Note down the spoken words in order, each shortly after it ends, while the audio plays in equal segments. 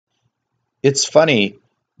It's funny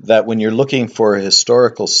that when you're looking for a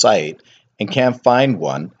historical site and can't find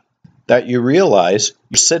one, that you realize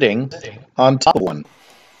you're sitting on top of one.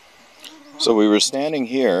 So we were standing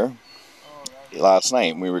here last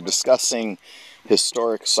night and we were discussing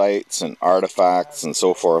historic sites and artifacts and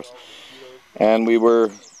so forth. And we were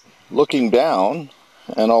looking down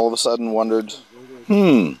and all of a sudden wondered,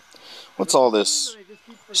 what's all this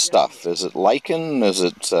stuff? Is it lichen? Is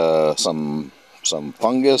it some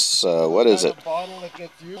fungus? What is it?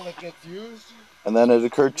 And then it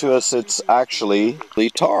occurred to us it's actually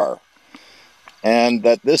tar. And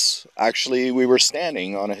that this, actually, we were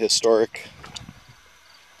standing on a historic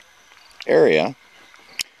area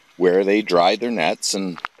where they dried their nets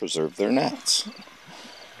and preserved their nets.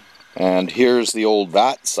 And here's the old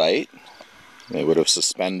vat site. They would have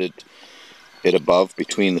suspended it above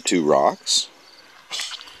between the two rocks.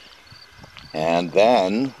 And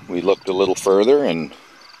then we looked a little further and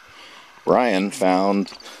Brian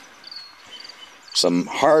found some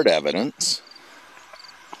hard evidence,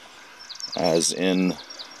 as in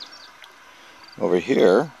over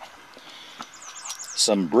here,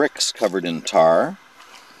 some bricks covered in tar,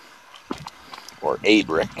 or a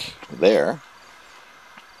brick there,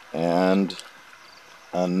 and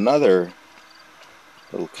another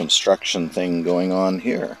little construction thing going on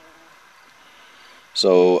here.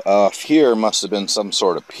 So here must have been some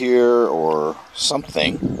sort of pier or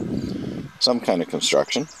something, some kind of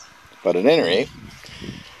construction. But at any rate,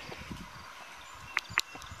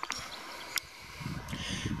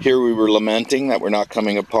 here we were lamenting that we're not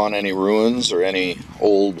coming upon any ruins or any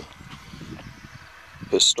old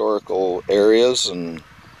historical areas, and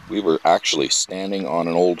we were actually standing on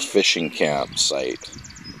an old fishing camp site.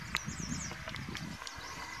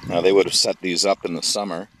 Now they would have set these up in the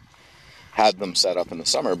summer, had them set up in the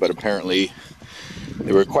summer, but apparently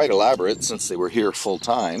they were quite elaborate since they were here full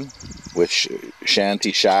time with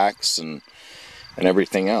shanty shacks and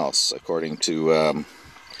everything else, according to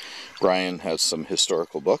Brian has some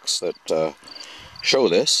historical books that show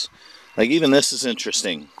this. Like, even this is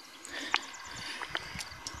interesting.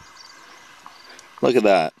 Look at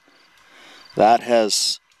that. That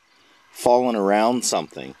has fallen around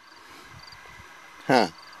something. Huh.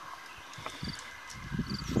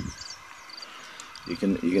 You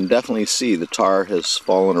can definitely see the tar has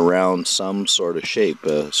fallen around some sort of shape,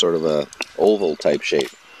 sort of a oval type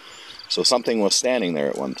shape. So something was standing there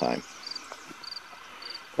at one time.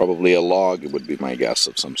 Probably a log would be my guess,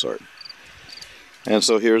 of some sort. And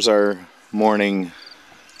so here's our morning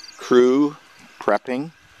crew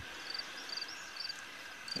prepping.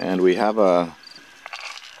 And we have an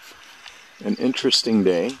interesting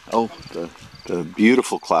day. Oh, the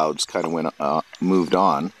beautiful clouds kind of moved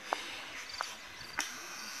on.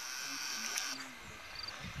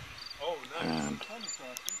 And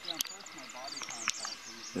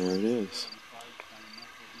there it is.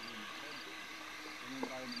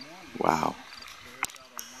 Wow.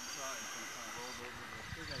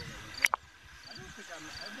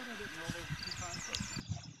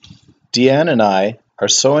 Deanne and I are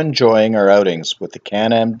so enjoying our outings with the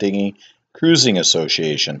Can-Am Dinghy Cruising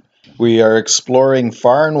Association. We are exploring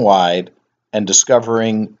far and wide and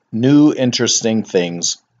discovering new interesting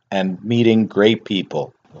things and meeting great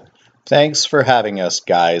people. Thanks for having us,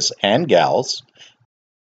 guys and gals,